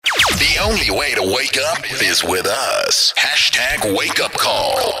only way to wake up is with us. Hashtag wake up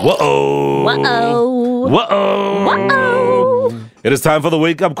call. Whoa. Whoa. Whoa. Whoa. It is time for the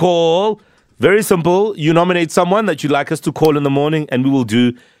wake up call. Very simple. You nominate someone that you'd like us to call in the morning, and we will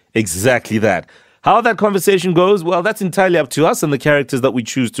do exactly that. How that conversation goes, well, that's entirely up to us and the characters that we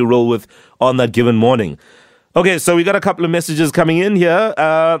choose to roll with on that given morning. Okay, so we got a couple of messages coming in here.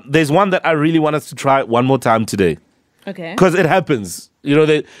 There's one that I really want us to try one more time today. Okay. Because it happens. You know,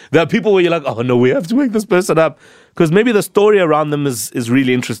 there are people where you're like, oh no, we have to wake this person up. Because maybe the story around them is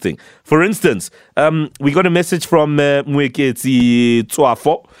really interesting. For instance, we got a message from Mweketsi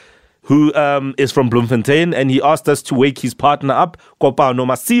Tswafo, who is from Bloemfontein, and he asked us to wake his partner up, Kopano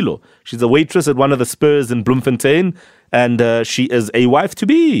Masilo. She's a waitress at one of the Spurs in Bloemfontein, and she is a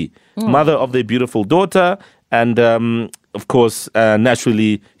wife-to-be, mother of their beautiful daughter, and of course,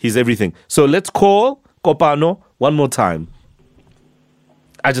 naturally, he's everything. So let's call Kopano one more time.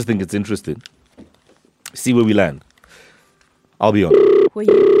 I just think it's interesting. See where we land. I'll be on. Who are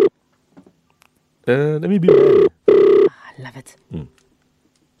you? Let me be ready. I love it.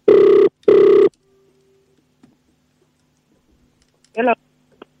 Hello.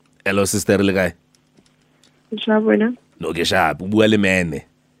 Hello, sister. Le guy. Shabona. No, ke sharp. Bua le mene.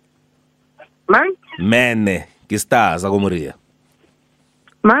 Man, Mene. Ke stars ako Moria.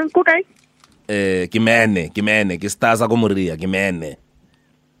 man, ko kae? Ke mene. Ke stars ako Moria. Ke mene.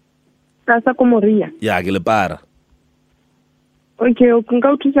 Sa ko Moria. Ya, ke le para. Okay, o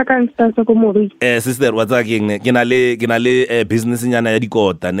nka o thusa ka sa ko Moria. Sister, what's again? Ke na le business nyana ya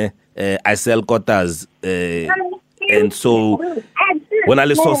dikota ne. I sell kotas. And so when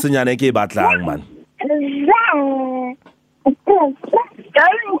I saw nyana ke batlang man.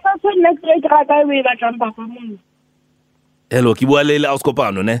 Hello, ke bua le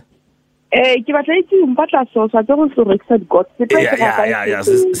Auskopano ne? Ke batla itse mpatla so sa go so rekisa dikot. Yeah.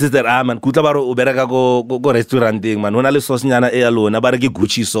 Sister, man, kutla baro o bereka go restauranting man. Hona le sauce nyana e alona ba re ke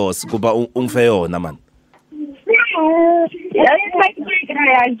Gucci sauce. Kopa o mfe yona man.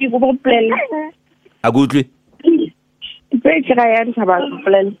 Agutli?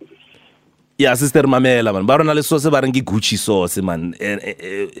 Yeah, sister mamela man. Baro na le sauce ba re ke Gucci sauce man.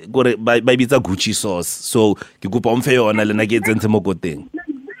 Gore ba bitsa Gucci sauce. So ke kopa o mfe yona le na ke tsentse mo koteng.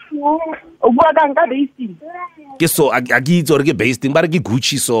 O bua ka nka basing. Ke so a ke itse gore ke basting ba re ke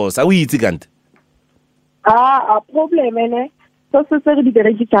Gucci sauce. A o itse kante? A problem ene. So se di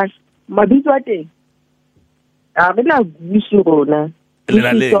berekisa. Mabitso a teng. A re na Gucci rona. Le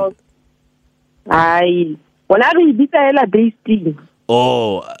na le. Ai, wala re bitsa ela basting.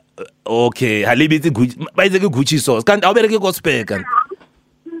 Oh, okay. Ha le bitse Gucci. Ba itse ke Gucci sauce. Kante a o bereke go spare kante?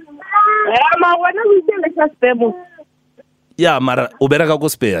 Ma wena o itse le sa spemo. Yeah, mara o bereka go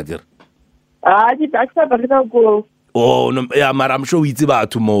spare kere. Di taxa ba ka go. Oh, no, yeah, mara I'm sure we itse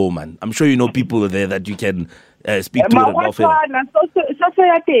batho mo man. I'm sure you know people there that you can speak to about it. So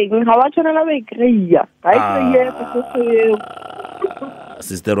ya teng, ha wa tshwana la ba ikreya. Ha ikreya so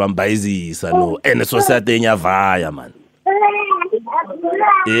Sister Wambaisi sano. Ene so sa teng ya vaya man.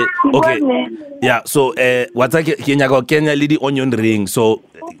 Okay. Yeah, so what's like Kenya le di onion ring. So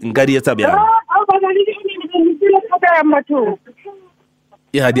nka di etsa bjang?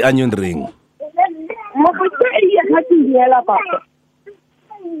 Yeah, the onion ring.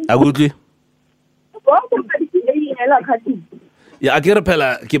 Agutli? Yeah, akere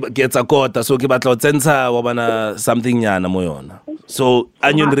phela ke etsa kota so ke batla o tsentsha wa bana something nyana mo yona. So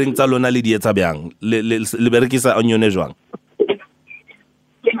onion ring tsa lona le di etsa bjang? Le berekisa onion e jwang?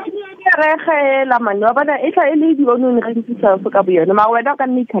 la mano wa bana e tla ele di onion ring tsa so ka boyona ma wena ka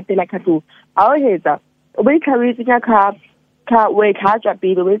nni khatela khatho a o hetsa o be tlhabetse nya ka we khatswa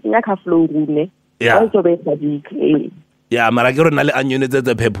pele we tsenya ka flow rune Yeah. o be tsadik Yeah, mara ke rona le onion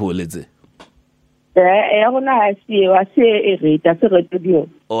tse phepole tse. Gona ha wa se e reta se reto dio.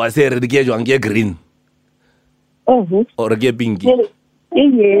 O a se re ke jwang ke green. Oh. Or ke pink. Yellow.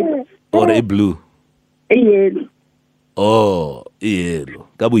 Or e blue. Yellow. Oh, yellow.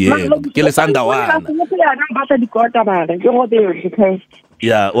 Ka bu yellow. Ke le sanda wana.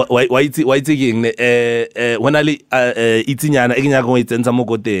 Yeah, why itse keng wena le itsinyana e ke nya go itsentsha mo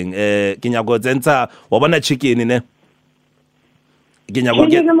koteng ke nya go tsentsa wa bona chicken ne ke nya go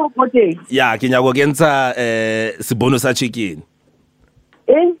yeah ke nya go kentsha sebono sa chicken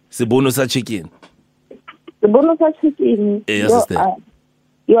sebono sa chicken yes sister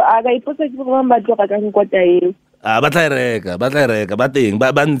yo aga ipotsa ke go ba tloga ka nkota e ba tla reka ba teng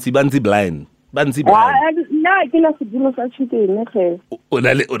ba ntsi blind Bansi na ke na sebono sa chicken ge. O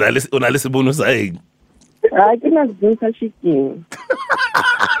na le sebono sa eng? Ke na sebono sa chicken.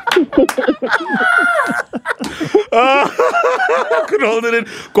 Could hold it in.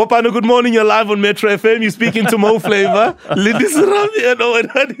 Kopano, good morning. You're live on Metro FM. You're speaking to Mo Flavor, Lindy Sarami, and Owen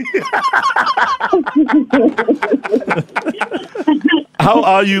Honey. How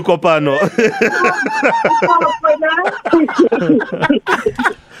are you, Kopano?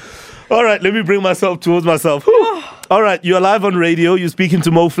 All right, let me bring myself towards myself. All right, you're live on radio. You're speaking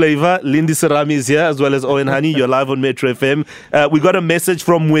to Mo Flavor. Lindy Sarami is here, as well as Owen Honey. You're live on Metro FM. We got a message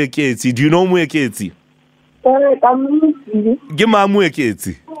from Mweketsi. Do you know Mweketsi? Give me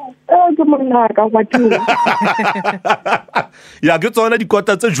Mweketsi. Yeah, get on the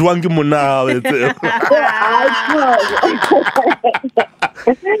kota to Juangi Muna.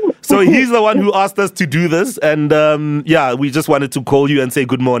 So he's the one who asked us to do this, and yeah, we just wanted to call you and say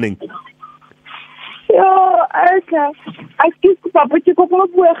good morning. Oh,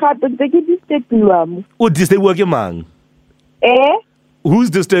 this they working man? Who's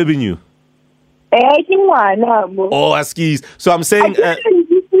disturbing you? Oh, Askis. So I'm saying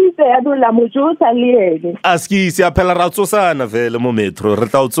Askis, ya pela ratsosana vele mo metro.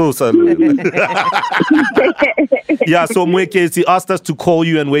 Yeah, so Mweketsi asked us to call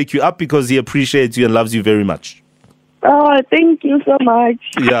you and wake you up because he appreciates you and loves you very much. Oh, thank you so much.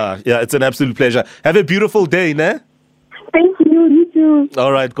 Yeah, it's an absolute pleasure. Have a beautiful day, ne? Thank you, you too.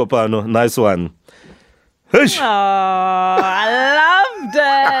 All right, Kopano, nice one. Hush. Oh, I loved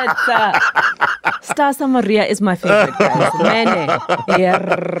it. Stasa Maria is my favorite, guys. Mene.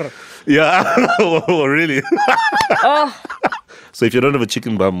 Yeah. Oh, really? Oh. So if you don't have a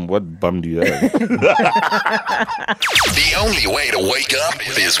chicken bum, what bum do you have? The only way to wake up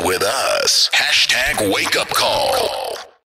is with us. #WakeUpCall.